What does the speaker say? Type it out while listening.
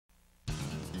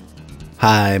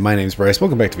Hi, my name's Bryce.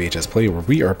 Welcome back to VHS Play, where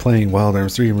we are playing Wild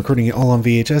Arms 3 and recording it all on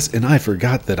VHS, and I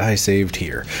forgot that I saved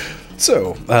here.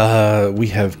 So, we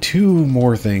have two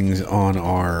more things on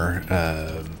our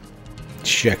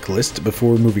checklist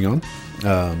before moving on.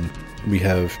 We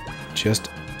have just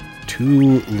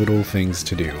two little things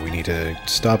to do. We need to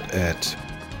stop at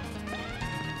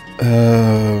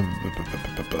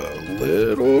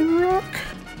Little Rock?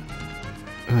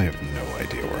 I have no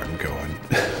idea where I'm going.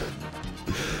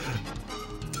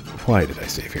 Why did I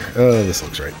save here? This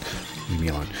looks right. Leave me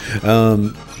alone.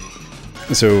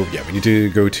 So, yeah, we need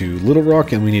to go to Little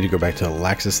Rock, and we need to go back to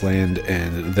Laxus Land,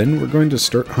 and then we're going to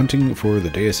start hunting for the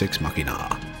Deus Ex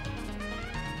Machina.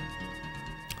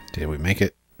 Did we make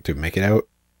it? Did we make it out?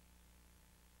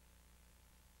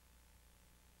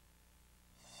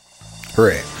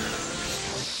 Hooray.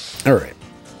 Alright.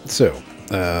 So,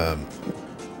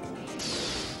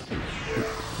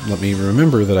 let me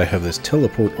remember that I have this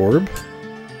teleport orb.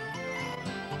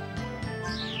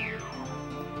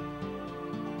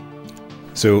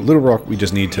 So, Little Rock, we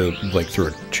just need to, like, throw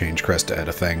a change crest to add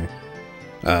a thing.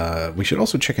 We should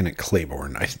also check in at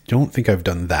Claiborne. I don't think I've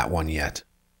done that one yet.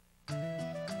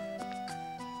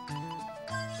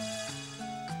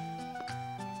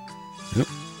 Yep.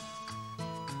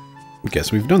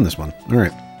 Guess we've done this one.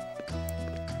 Alright.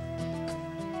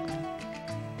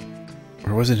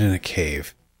 Or was it in a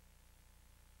cave?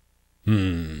 Let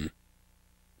me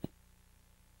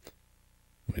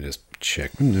just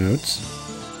check my notes.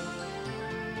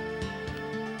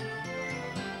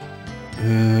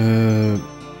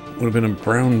 Would have been a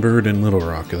brown bird in Little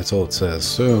Rock. That's all it says.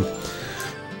 So,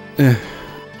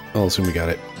 I'll assume we got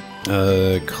it.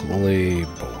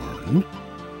 Claiborne.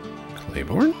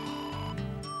 Claiborne?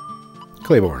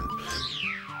 Claiborne.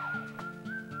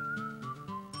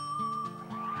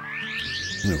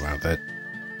 Oh wow, that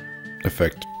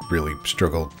effect really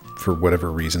struggled for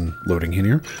whatever reason loading in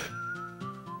here.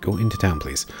 Go into town,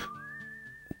 please.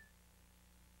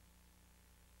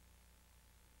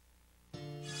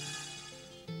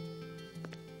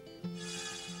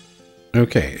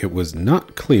 Okay, it was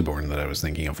not Claiborne that I was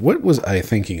thinking of. What was I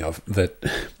thinking of that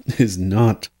is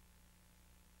not...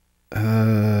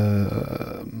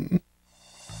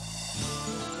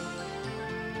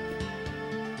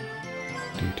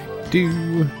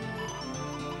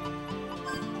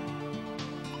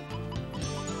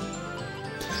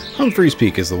 Humphrey's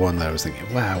Peak is the one that I was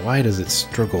thinking, wow, why does it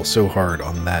struggle so hard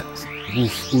on that?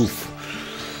 Oof,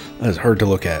 oof. That is hard to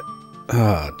look at.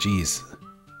 Ah, oh, jeez.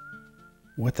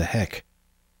 What the heck?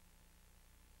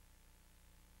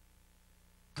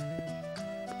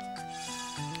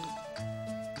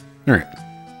 Alright.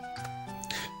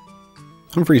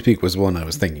 Humphrey's Peak was the one I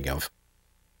was thinking of.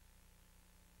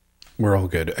 We're all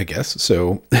good, I guess.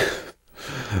 So,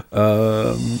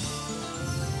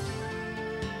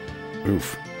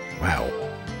 oof. Wow.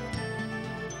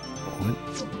 What?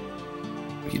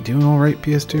 Are you doing alright,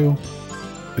 PS2?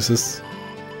 Is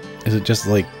it just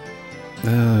like...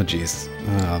 Oh, jeez.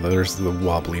 There's the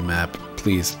wobbly map.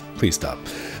 Please stop.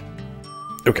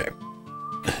 Okay.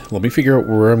 Let me figure out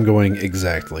where I'm going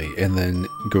exactly, and then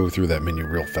go through that menu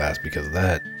real fast, because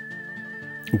that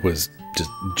was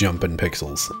just jumping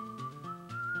pixels.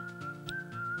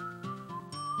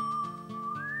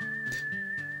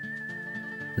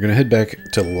 We're gonna head back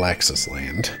to Laxus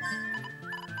Land.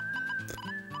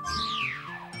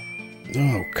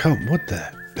 Oh, what the...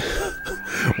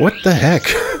 What the heck?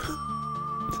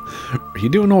 Are you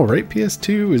doing alright,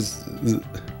 PS2?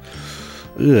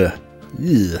 Ugh.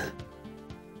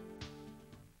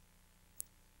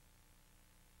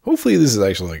 Hopefully this is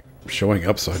actually, like, showing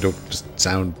up so I don't just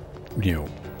sound, you know,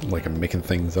 like I'm making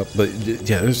things up. But,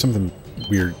 yeah, there's something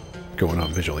weird going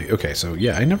on visually. Okay, so,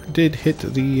 yeah, I never did hit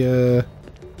the,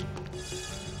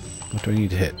 What do I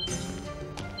need to hit?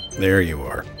 There you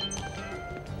are.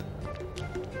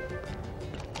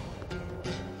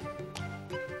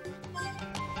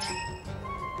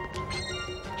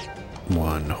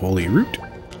 One holy root.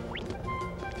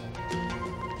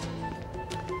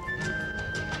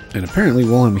 And apparently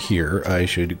while I'm here, I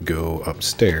should go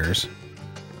upstairs.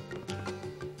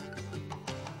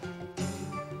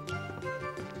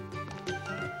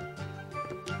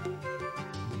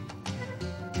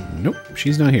 Nope,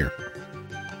 she's not here.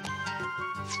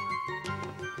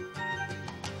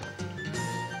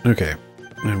 Okay,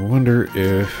 I wonder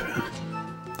if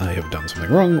I have done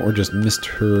something wrong or just missed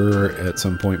her at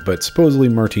some point, but supposedly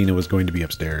Martina was going to be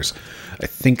upstairs. I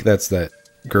think that's that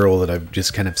girl that I've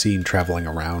just kind of seen traveling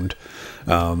around.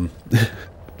 And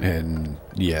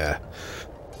yeah.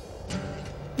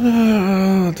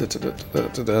 Let's...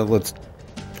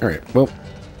 Alright, well,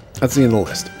 that's the end of the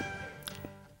list.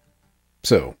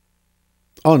 So,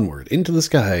 onward into the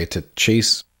sky to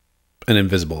chase an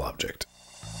invisible object.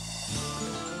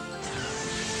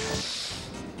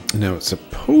 Now,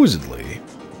 supposedly...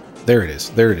 There it is.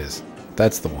 There it is.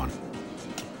 That's the one.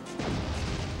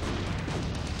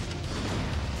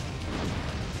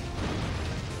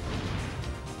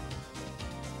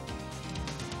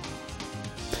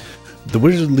 The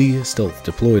wizardly stealth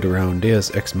deployed around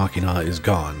Deus Ex Machina is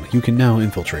gone. You can now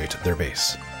infiltrate their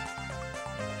base.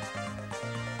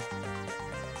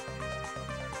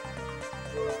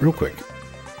 Real quick,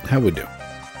 how we do?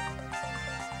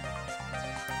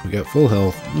 We got full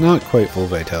health, not quite full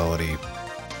vitality.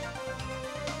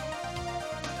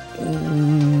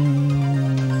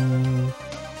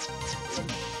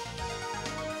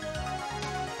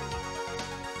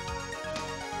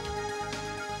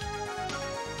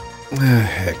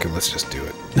 Heck, let's just do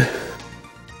it.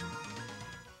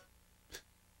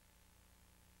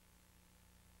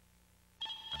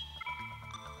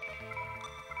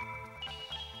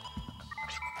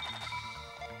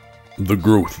 The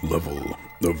growth level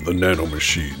of the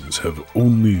nanomachines have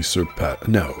only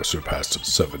surpassed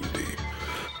 70.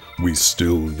 We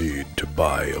still need to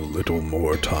buy a little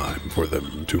more time for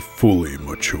them to fully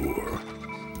mature.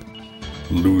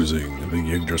 Losing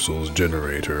the Yggdrasil's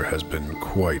generator has been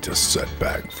quite a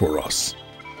setback for us.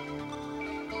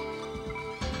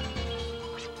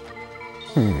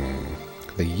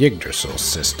 The Yggdrasil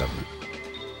system.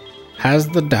 Has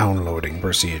the downloading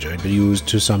procedure used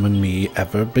to summon me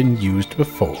ever been used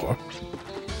before?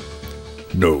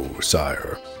 No,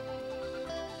 sire.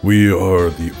 We are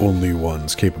the only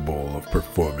ones capable of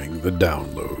performing the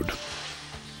download.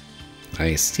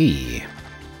 I see.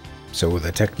 So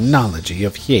the technology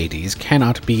of Hades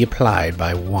cannot be applied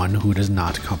by one who does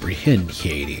not comprehend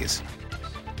Hades.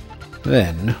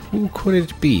 Then, who could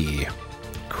it be?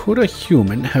 Could a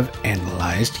human have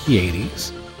analyzed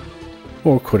Hades?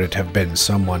 Or could it have been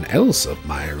someone else of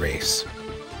my race?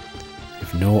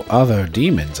 If no other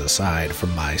demons aside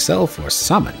from myself were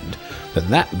summoned, then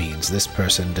that means this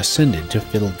person descended to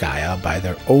fill Gaia by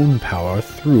their own power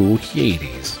through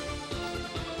Hades.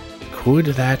 Could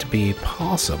that be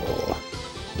possible?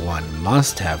 One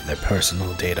must have their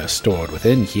personal data stored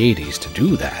within Hades to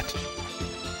do that.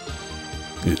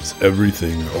 Is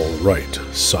everything all right,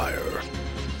 sire?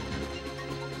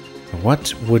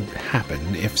 What would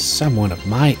happen if someone of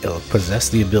my ilk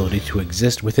possessed the ability to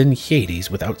exist within Hades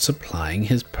without supplying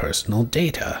his personal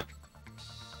data?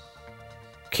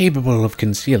 Capable of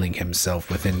concealing himself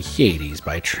within Hades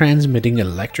by transmitting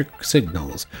electric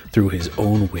signals through his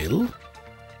own will?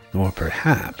 Or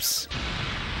perhaps...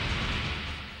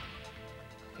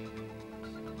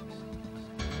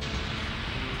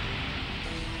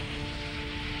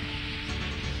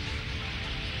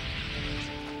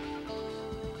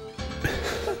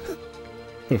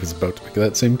 I was about to make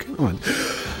that same comment.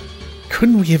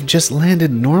 Couldn't we have just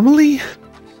landed normally?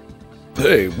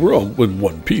 Hey, we're all in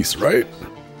one piece, right?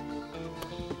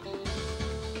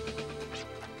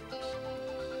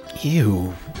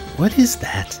 Ew, what is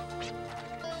that?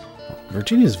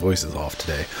 Virginia's voice is off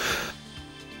today.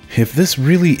 If this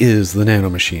really is the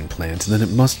nanomachine plant, then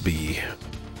it must be...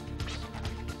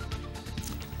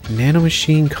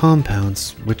 nanomachine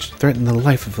compounds which threaten the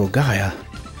life of Vilgaia.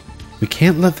 We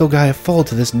can't let Vilgaia fall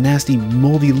to this nasty,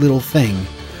 moldy little thing.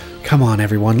 Come on,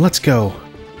 everyone, let's go.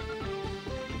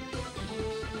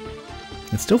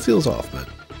 It still feels off, but...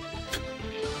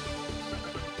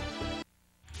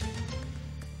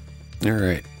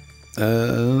 Alright.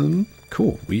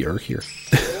 Cool. We are here.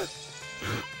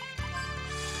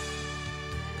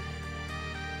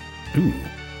 Ooh.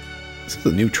 Is this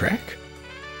a new track?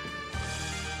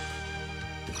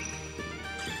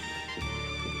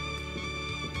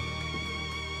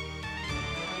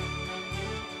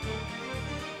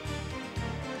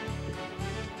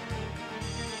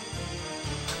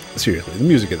 Seriously, the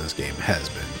music in this game has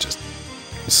been just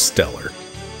stellar.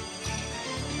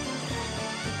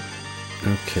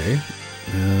 Okay.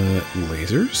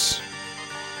 Lasers.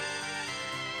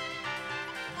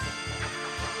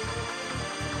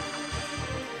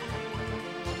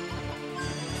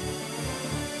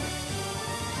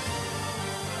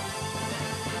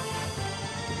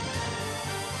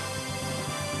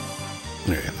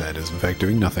 Okay, that is in fact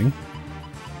doing nothing.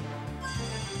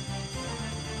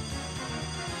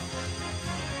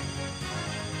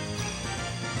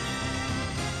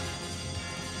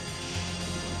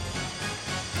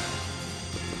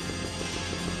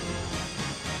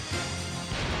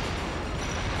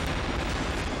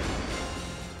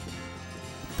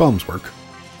 Bombs work.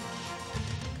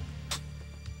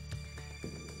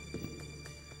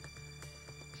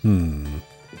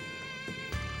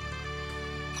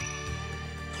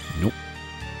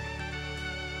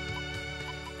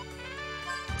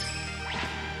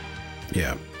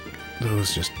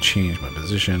 let's just change my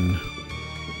position.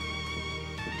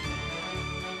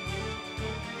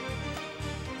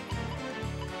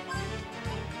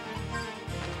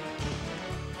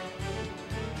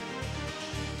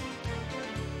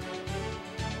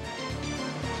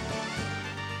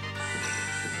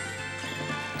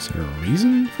 Is there a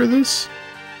reason for this?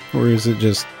 Or is it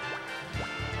just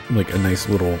like a nice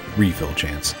little refill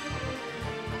chance?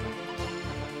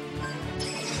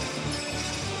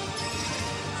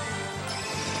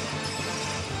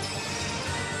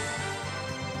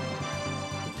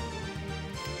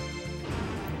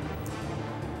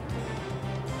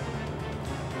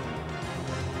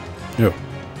 Oh,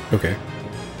 okay.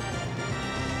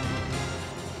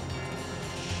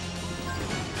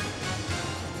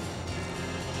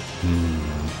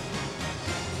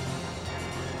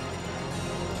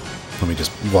 Let me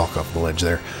just walk off the ledge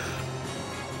there.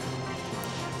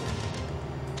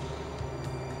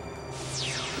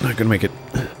 Not gonna make it.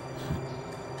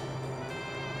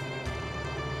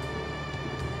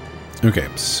 Okay,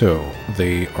 so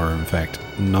they are in fact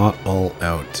not all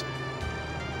out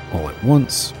all at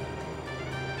once.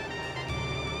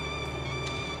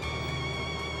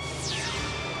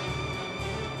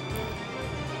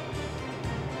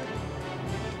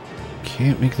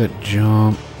 Can't make that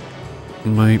jump.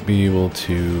 Might be able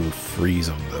to freeze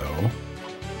them though.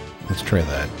 Let's try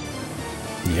that.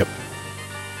 Yep.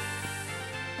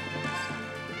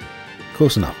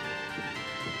 Close enough.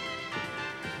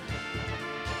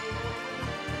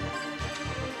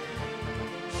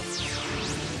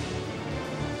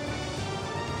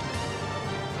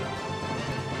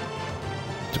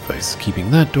 Device keeping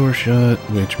that door shut,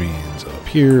 which means up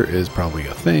here is probably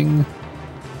a thing.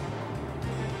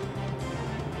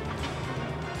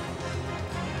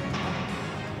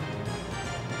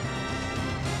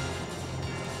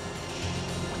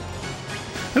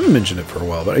 I haven't mentioned it for a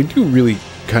while, but I do really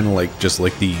kind of like just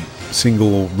like the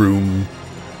single room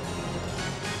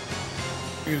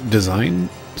design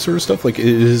sort of stuff. Like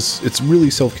it's really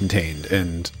self-contained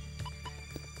and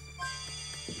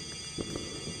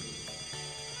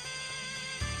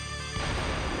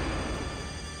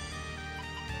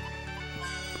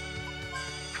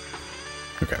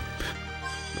okay.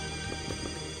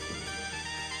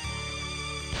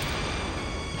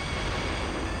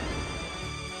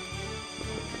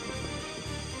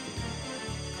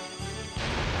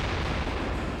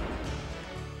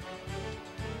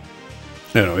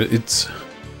 I don't know,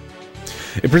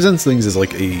 it presents things as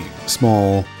like a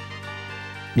small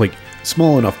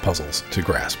enough puzzles to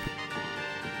grasp.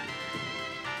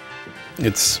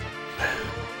 It's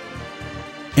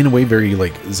in a way very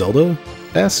like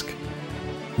Zelda-esque.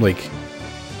 Like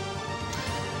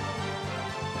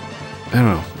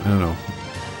I don't know.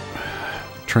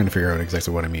 Trying to figure out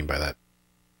exactly what I mean by that.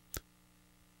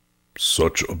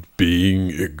 Such a being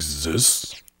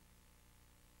exists?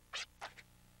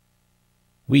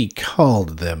 We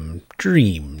called them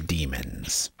dream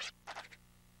demons.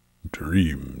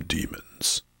 Dream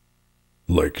demons?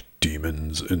 Like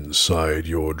demons inside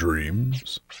your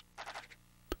dreams?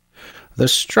 The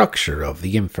structure of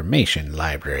the information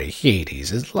library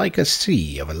Hades is like a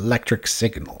sea of electric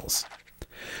signals.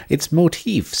 Its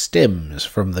motif stems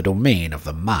from the domain of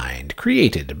the mind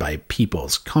created by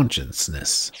people's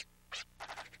consciousness.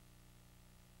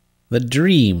 The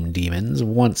dream demons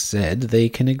once said they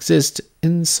can exist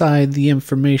inside the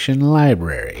information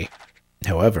library.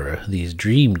 However, these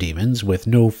dream demons with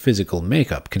no physical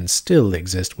makeup can still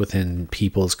exist within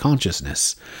people's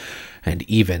consciousness, and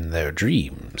even their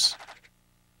dreams.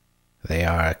 They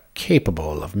are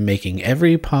capable of making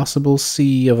every possible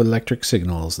sea of electric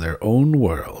signals their own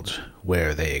world,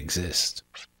 where they exist.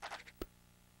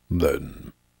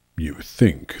 Then you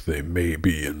think they may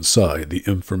be inside the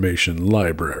information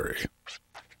library?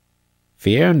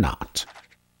 Fear not.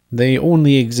 They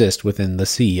only exist within the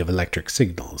sea of electric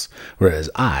signals, whereas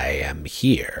I am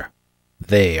here.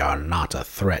 They are not a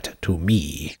threat to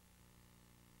me.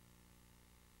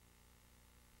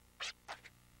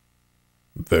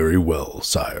 Very well,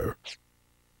 sire.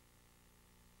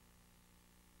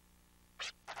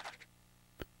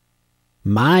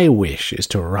 My wish is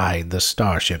to ride the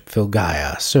starship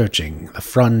Filgaia, searching the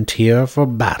frontier for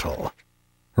battle.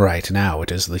 Right now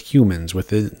it is the humans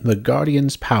within the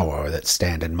Guardian's power that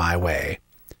stand in my way.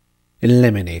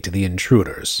 Eliminate the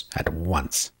intruders at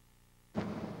once.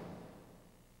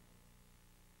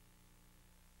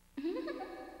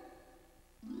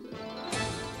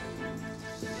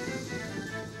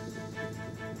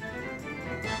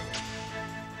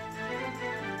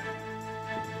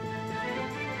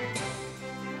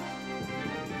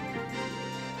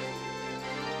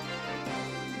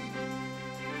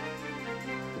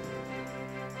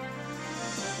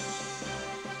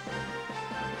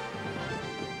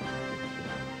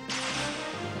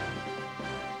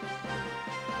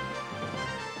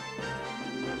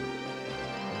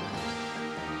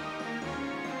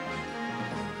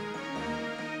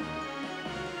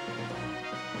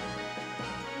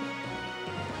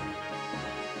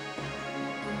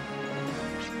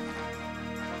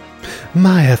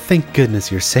 Maya, thank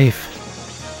goodness you're safe.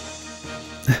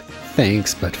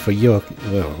 Thanks, but for your...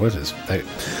 Whoa, what is that?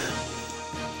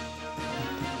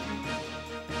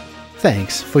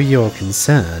 Thanks for your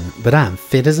concern, but I'm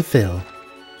fit as a fiddle.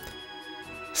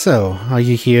 So, are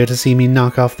you here to see me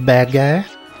knock off the bad guy?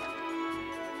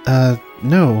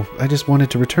 No, I just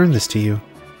wanted to return this to you.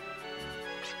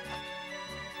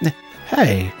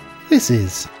 Hey, this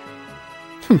is...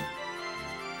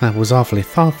 That was awfully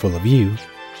thoughtful of you.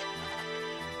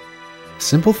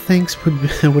 Simple thanks would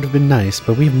have been nice,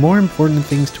 but we have more important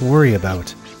things to worry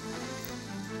about.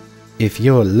 If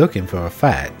you're looking for a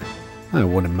fight, I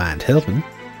wouldn't mind helping.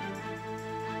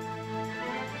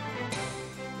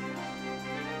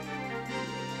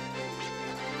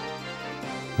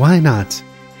 Why not?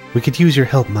 We could use your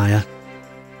help, Maya.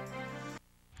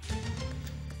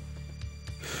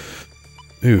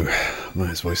 Ooh,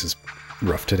 Maya's voice is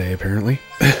rough today, apparently.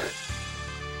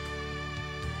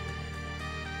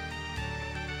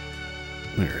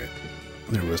 Alright.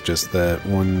 There was just that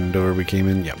one door we came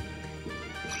in. Yep.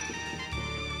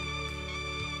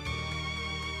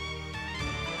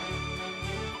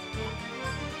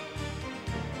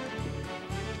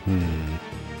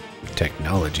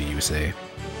 Technology, you say?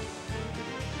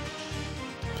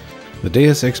 The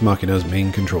Deus Ex Machina's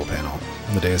main control panel.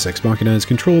 The Deus Ex Machina is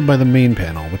controlled by the main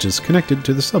panel, which is connected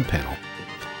to the sub-panel.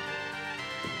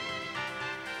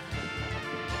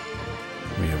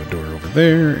 We have a door over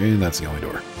there, and that's the only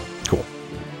door. Cool.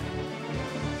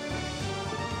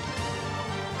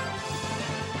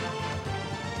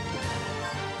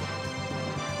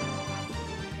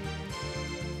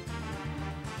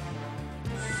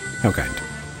 How kind.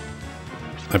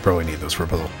 I probably need those for a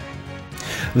puzzle.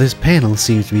 This panel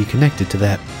seems to be connected to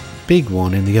that big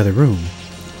one in the other room.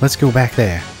 Let's go back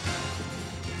there.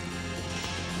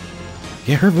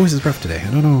 Yeah, her voice is rough today.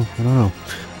 I don't know.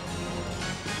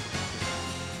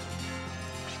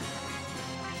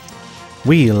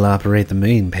 We'll operate the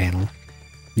main panel.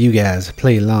 You guys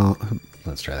play along.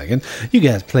 Let's try that again. You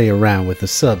guys play around with the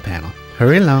sub panel.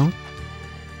 Hurry along.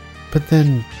 But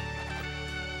then,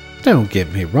 don't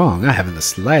get me wrong. I haven't the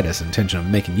slightest intention of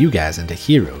making you guys into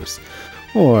heroes.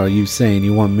 Or are you saying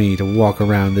you want me to walk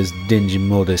around this dingy,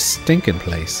 moldy, stinking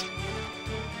place?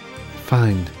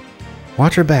 Fine.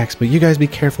 Watch your backs, but you guys be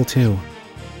careful too.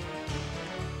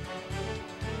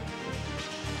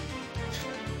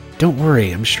 Don't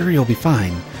worry, I'm sure you'll be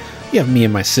fine. You have me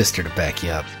and my sister to back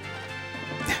you up.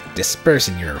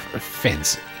 Dispersing your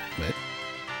offense... What?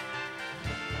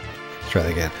 Try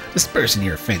that again. Dispersing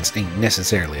your offense ain't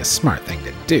necessarily a smart thing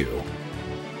to do.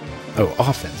 Oh,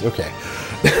 offense, okay.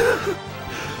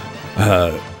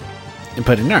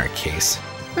 But in our case,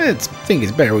 I think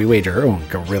it's better we wage our own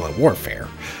guerrilla warfare.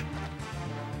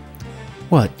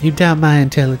 What, you doubt my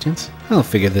intelligence? I'll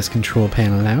figure this control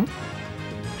panel out.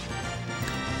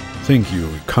 Thank you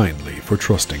kindly for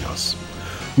trusting us.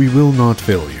 We will not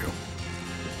fail you.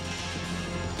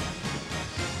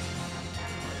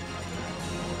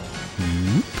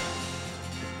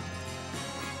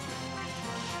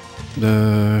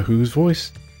 Whose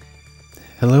voice?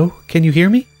 Hello? Can you hear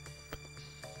me?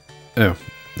 Oh,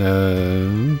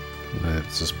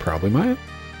 this is probably mine.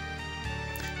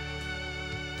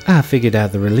 I figured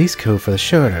out the release code for the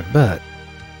shorter, but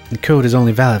the code is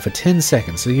only valid for 10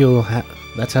 seconds, so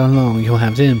that's how long you'll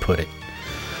have to input it.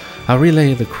 I'll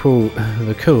relay the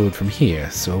code from here,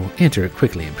 so enter it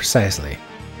quickly and precisely.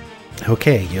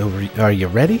 Okay, are you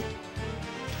ready?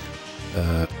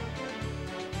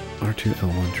 R2,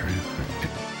 L1, try.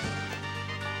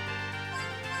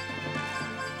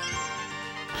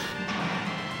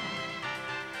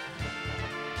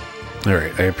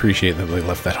 Alright, I appreciate that they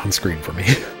left that on screen for me.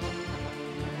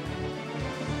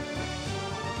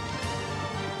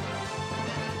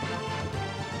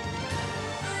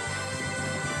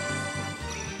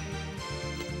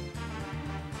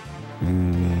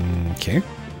 Okay.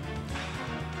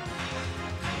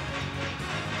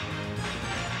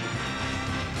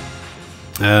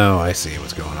 Oh, I see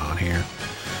what's going on here.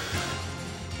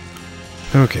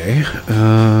 Okay,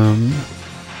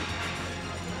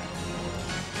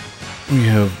 we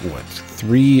have, what,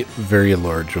 3 very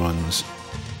large ones,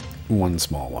 1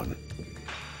 small one.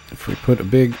 If we put a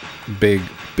big, big,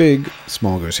 big,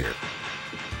 small goes here.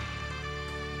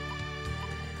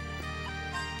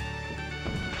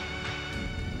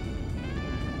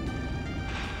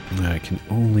 I can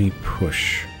only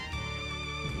push.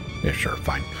 Yeah, sure,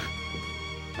 fine.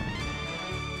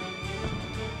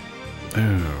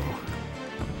 Oh.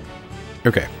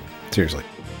 Okay, seriously.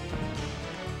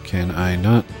 Can I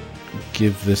not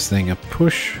give this thing a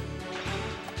push?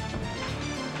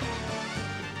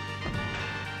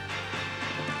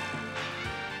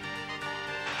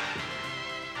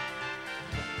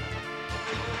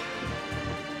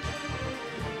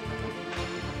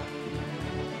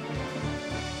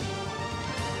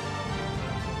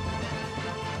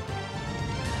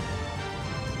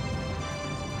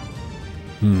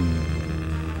 Alright,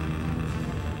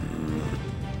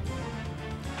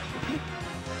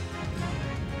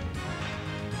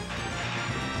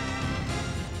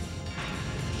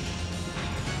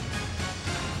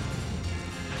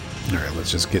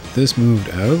 let's just get this moved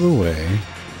out of the way.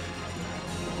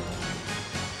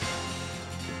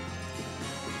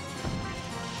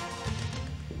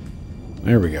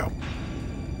 There we go.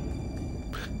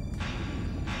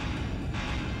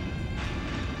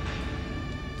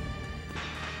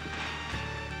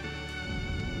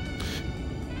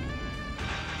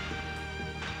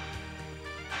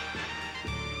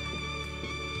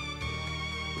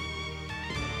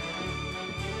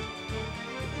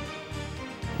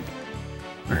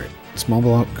 Alright, small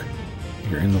block,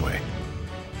 you're in the way.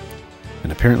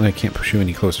 And apparently I can't push you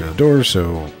any closer to the door,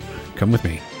 so come with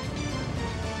me.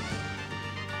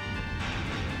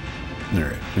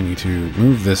 Alright, we need to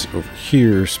move this over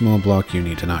here. Small block, you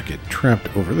need to not get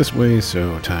trapped over this way,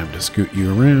 so time to scoot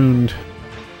you around.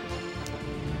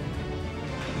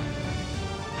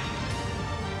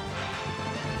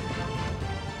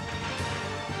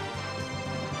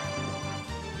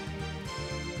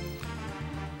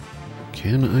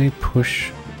 Can I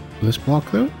push this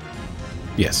block though?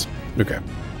 Yes. Okay.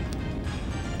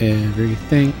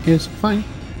 Everything is fine.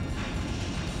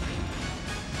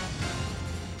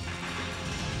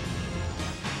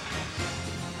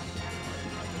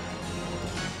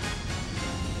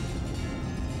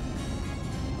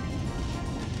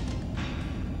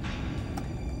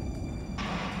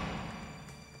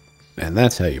 And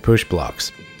that's how you push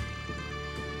blocks.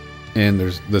 And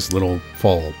there's this little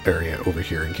fall area over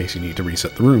here in case you need to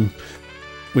reset the room,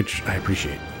 which I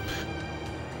appreciate.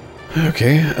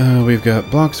 Okay, we've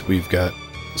got blocks, we've got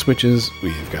switches,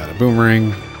 we've got a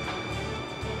boomerang.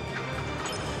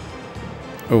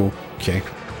 Okay.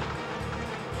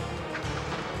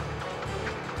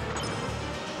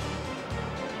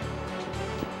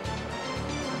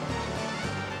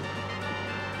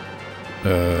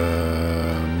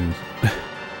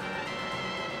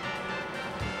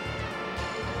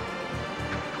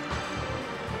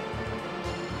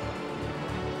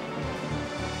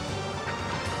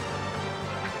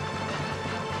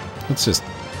 Let's just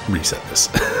reset this.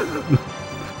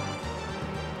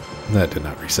 That did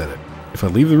not reset it. If I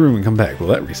leave the room and come back, will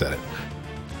that reset it?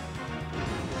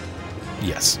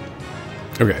 Yes.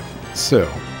 Okay, so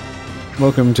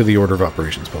welcome to the Order of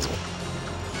Operations puzzle.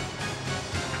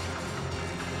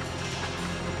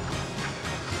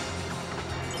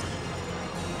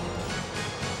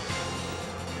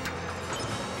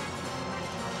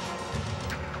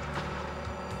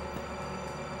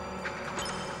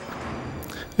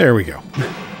 There we go.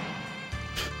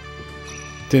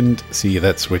 Didn't see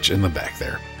that switch in the back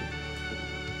there.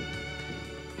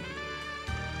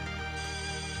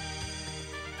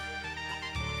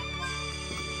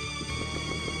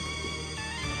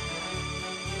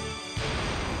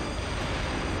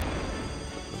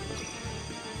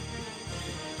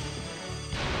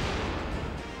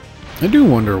 I do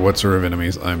wonder what sort of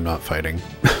enemies I'm not fighting.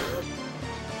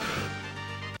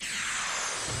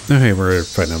 Okay, we're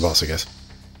fighting a boss, I guess.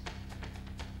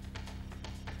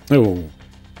 Oh.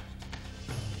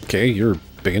 Okay, you're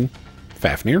biggin'.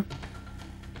 Fafnir?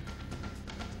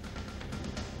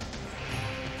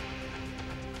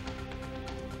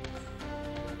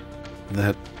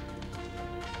 That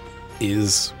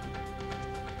is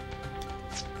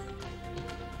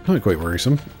not quite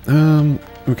worrisome.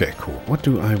 Okay, cool. What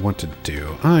do I want to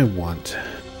do?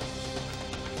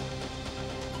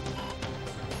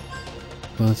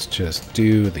 Let's just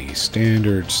do the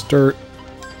standard start.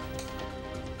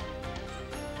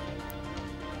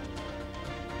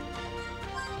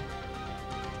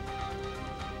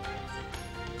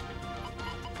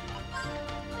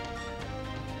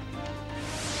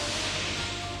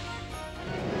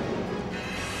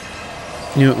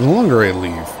 You know, the longer I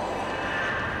leave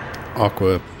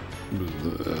Aqua,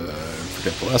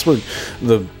 forget the last word,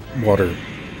 the water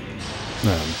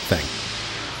thing.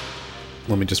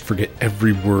 Let me just forget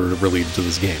every word related to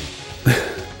this game.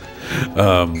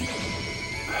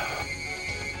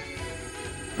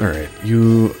 Alright,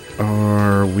 you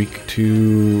are weak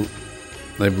to,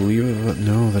 I believe,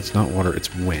 no, that's not water,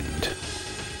 it's wind.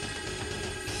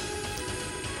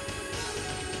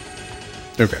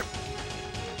 Okay.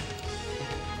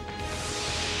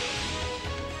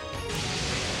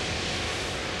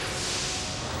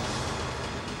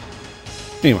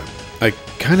 Anyway, I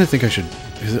kind of think I should...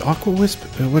 Is it Aqua Wisp?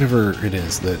 Whatever it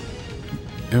is that...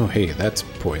 Oh, hey, that's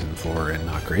poison floor and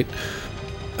not great.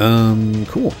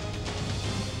 Cool.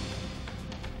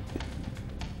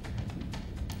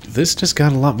 This just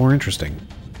got a lot more interesting.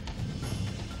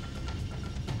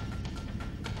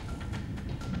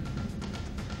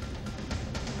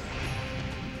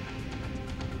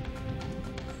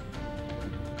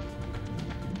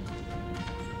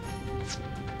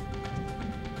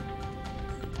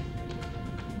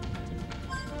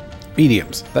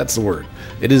 Mediums, that's the word.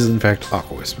 It is in fact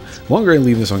Aquawisp. The longer I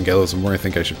leave this on Gallows, the more I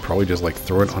think I should probably just like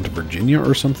throw it onto Virginia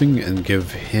or something and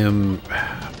give him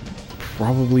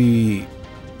probably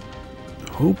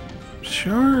Hope.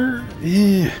 Sure.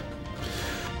 I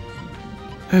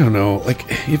don't know. Like,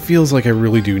 it feels like I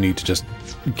really do need to just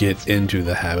get into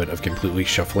the habit of completely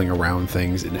shuffling around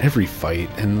things in every fight,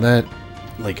 and that,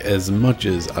 like, as much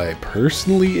as I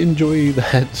personally enjoy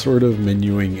that sort of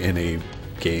menuing in a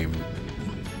game,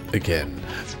 again,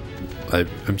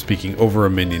 I'm speaking over a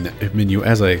menu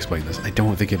as I explain this. I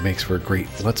don't think it makes for a great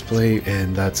Let's Play,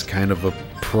 and that's kind of a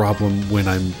problem when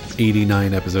I'm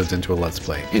 89 episodes into a Let's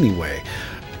Play. Anyway,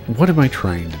 what am I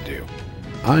trying to do?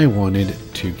 I wanted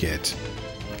to get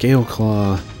Gale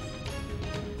Claw.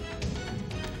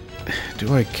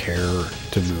 Do I care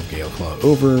to move Gale Claw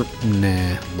over?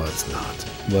 Nah, let's not.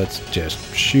 Let's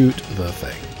just shoot the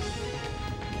thing.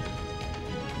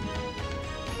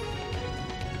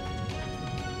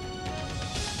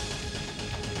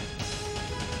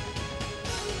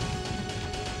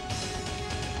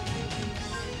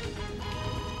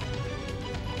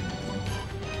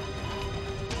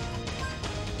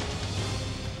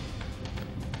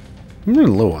 I'm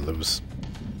running low on those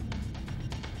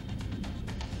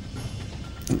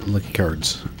lucky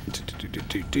cards.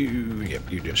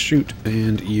 Yep, you just shoot,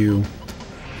 and you...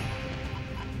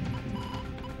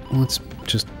 Let's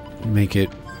just make it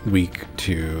weak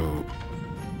to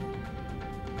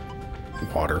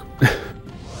water.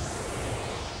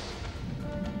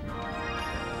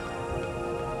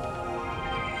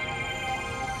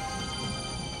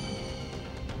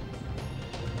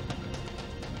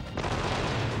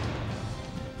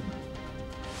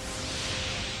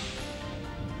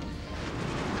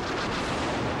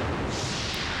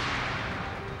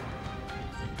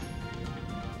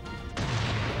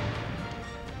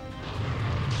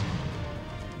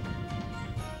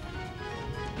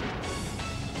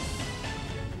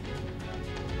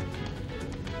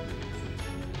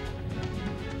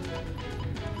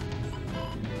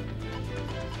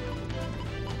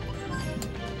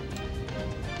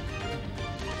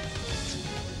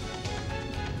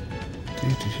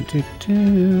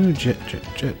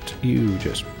 Jet, you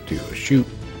just do a shoot.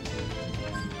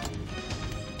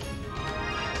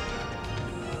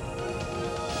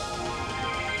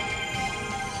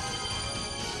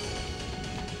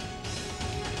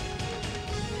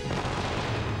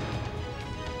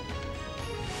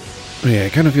 Yeah,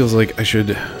 it kind of feels like I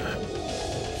should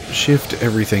shift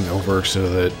everything over so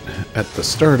that at the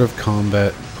start of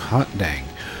combat, hot dang,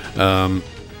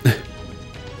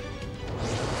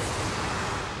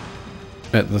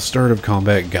 at the start of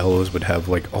combat, Gallows would have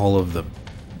like all of the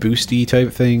boosty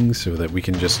type things so that we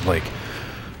can just like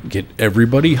get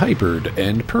everybody hypered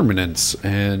and permanence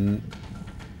and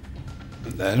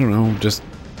I don't know, just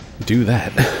do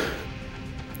that.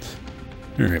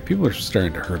 Alright, people are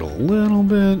starting to hurt a little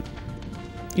bit.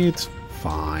 It's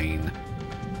fine.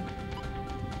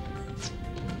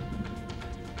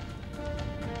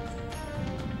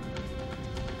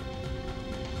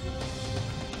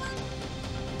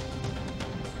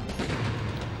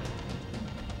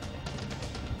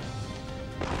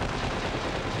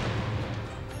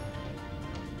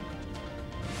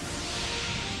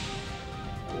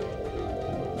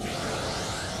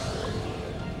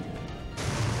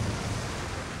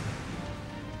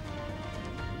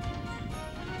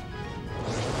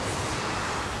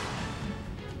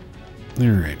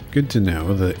 Alright, good to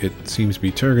know that it seems to be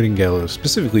targeting Gallows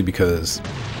specifically because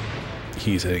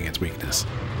he's hitting its weakness.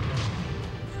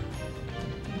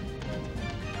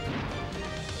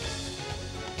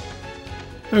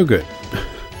 Oh good.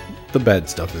 The bad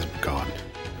stuff is gone.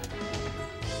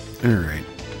 Alright.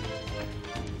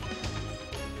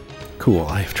 Cool,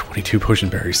 I have 22 potion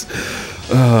berries.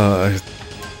 I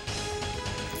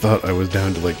thought I was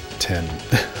down to like 10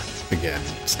 again,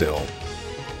 still.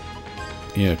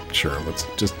 Yeah, sure, let's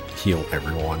just heal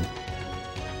everyone.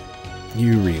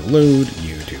 You reload,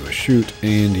 you do a shoot,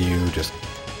 and you just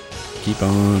keep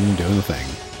on doing the thing.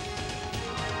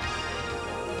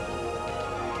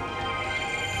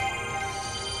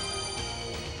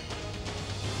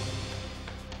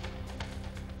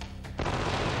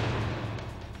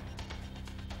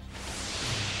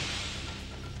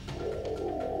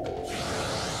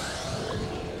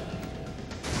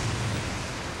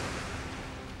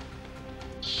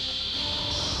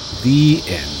 The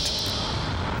end.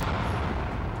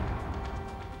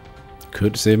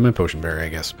 Could save my potion berry, I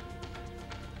guess.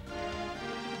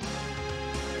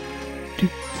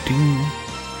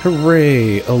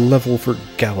 Hooray! A level for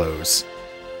Gallows.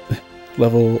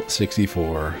 Level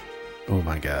 64. Oh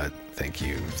my god. Thank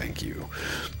you. Thank you.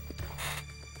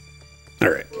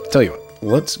 Alright, tell you what.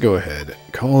 Let's go ahead.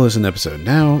 Call this an episode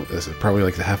now. This is probably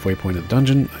like the halfway point of the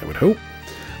dungeon, I would hope.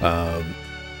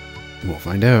 We'll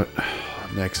find out.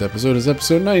 Next episode is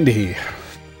episode 90.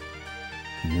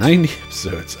 90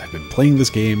 episodes. I've been playing this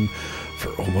game for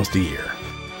almost a year.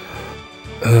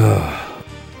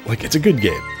 Like, it's a good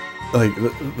game. Like,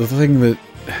 the thing that...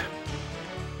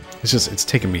 It's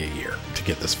taken me a year to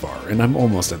get this far, and I'm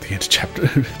almost at the end of chapter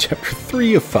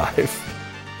 3 of 5.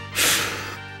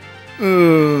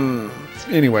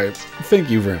 Anyway, thank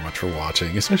you very much for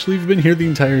watching, especially if you've been here the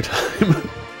entire time.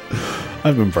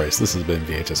 I've been Bryce, this has been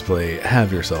VHS Play.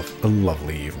 Have yourself a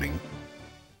lovely evening.